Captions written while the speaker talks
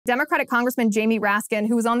Democratic Congressman Jamie Raskin,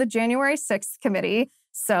 who was on the January 6th committee.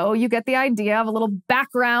 So you get the idea of a little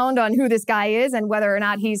background on who this guy is and whether or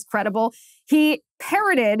not he's credible. He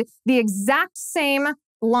parroted the exact same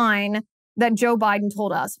line that Joe Biden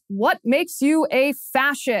told us. What makes you a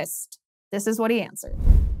fascist? This is what he answered.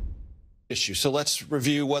 So let's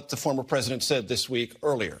review what the former president said this week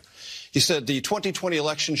earlier. He said the 2020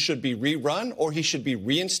 election should be rerun or he should be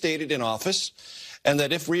reinstated in office, and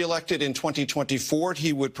that if reelected in 2024,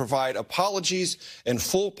 he would provide apologies and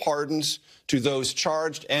full pardons to those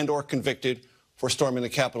charged and or convicted for storming the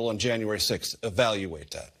Capitol on January 6th.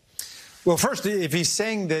 Evaluate that. Well, first, if he's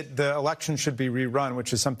saying that the election should be rerun,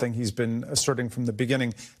 which is something he's been asserting from the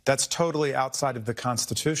beginning, that's totally outside of the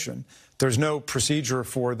Constitution. There's no procedure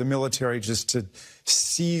for the military just to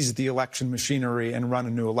seize the election machinery and run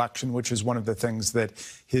a new election, which is one of the things that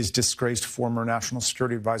his disgraced former National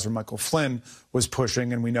Security Advisor Michael Flynn was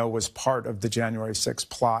pushing, and we know was part of the January 6th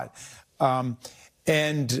plot.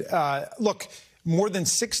 Look, more than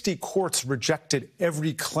 60 courts rejected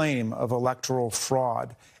every claim of electoral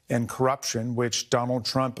fraud and corruption, which Donald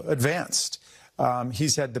Trump advanced.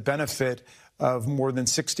 He's had the benefit of more than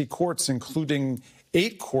 60 courts, including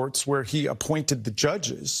 8 courts where he appointed the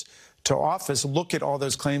judges to office. Look at all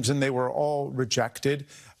those claims, and they were all rejected.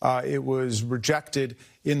 It was rejected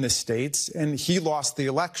in the states, and he lost the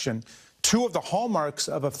election. 2 of the hallmarks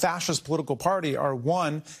of a fascist political party are,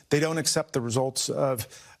 1, they don't accept the results of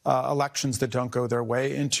elections that don't go their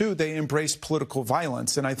way, and 2, they embrace political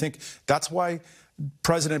violence. And I think that's why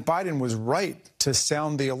President Biden was right to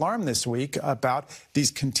sound the alarm this week about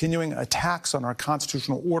these continuing attacks on our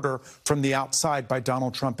constitutional order from the outside by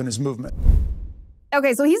Donald Trump and his movement.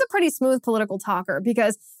 Okay, so he's a pretty smooth political talker,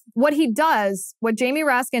 because what he does, what Jamie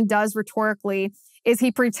Raskin does rhetorically, is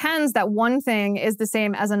he pretends that one thing is the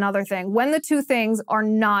same as another thing when the two things are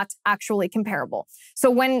not actually comparable.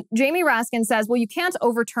 So when Jamie Raskin says, well, you can't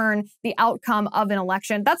overturn the outcome of an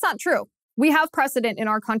election, that's not true. We have precedent in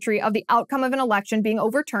our country of the outcome of an election being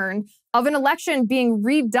overturned, of an election being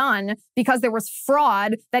redone because there was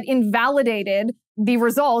fraud that invalidated the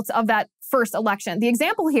results of that first election. The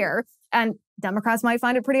example here, and Democrats might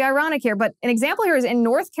find it pretty ironic here, but an example here is in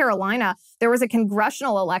North Carolina, there was a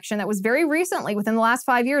congressional election that was very recently, within the last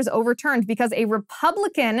 5 years, overturned because a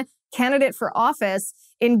Republican candidate for office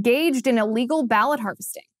engaged in illegal ballot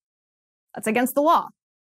harvesting. That's against the law.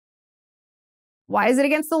 Why is it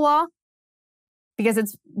against the law? Because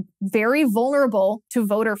it's very vulnerable to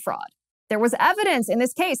voter fraud. There was evidence in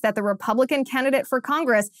this case that the Republican candidate for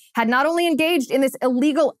Congress had not only engaged in this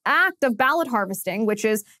illegal act of ballot harvesting, which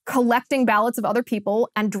is collecting ballots of other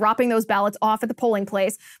people and dropping those ballots off at the polling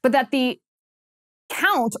place, but that the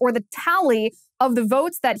count or the tally of the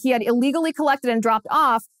votes that he had illegally collected and dropped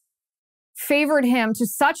off favored him to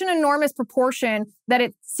such an enormous proportion that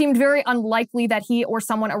it seemed very unlikely that he or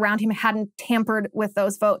someone around him hadn't tampered with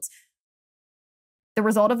those votes. The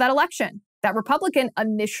result of that election, that Republican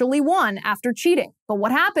initially won after cheating. But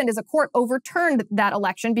what happened is a court overturned that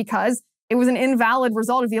election because it was an invalid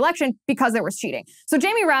result of the election because there was cheating. So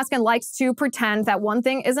Jamie Raskin likes to pretend that one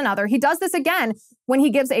thing is another. He does this again when he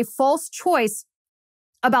gives a false choice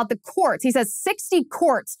about the courts. He says 60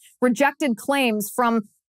 courts rejected claims from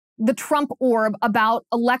the Trump orb about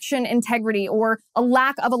election integrity or a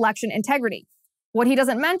lack of election integrity. What he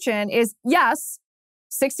doesn't mention is, yes,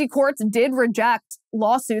 60 courts did reject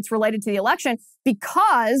lawsuits related to the election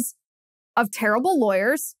because of terrible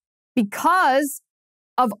lawyers, because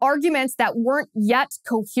of arguments that weren't yet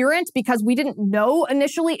coherent, because we didn't know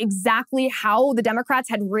initially exactly how the Democrats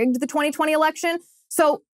had rigged the 2020 election.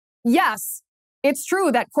 So, yes, it's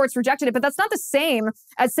true that courts rejected it, but that's not the same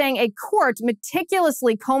as saying a court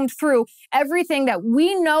meticulously combed through everything that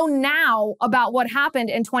we know now about what happened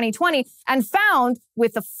in 2020 and found,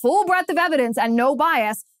 with the full breadth of evidence and no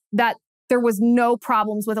bias, that there was no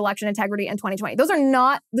problems with election integrity in 2020. Those are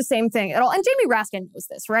not the same thing at all. And Jamie Raskin knows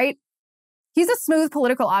this, right? He's a smooth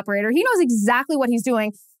political operator. He knows exactly what he's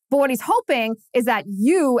doing. But what he's hoping is that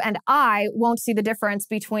you and I won't see the difference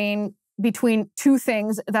between two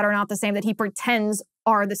things that are not the same, that he pretends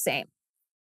are the same.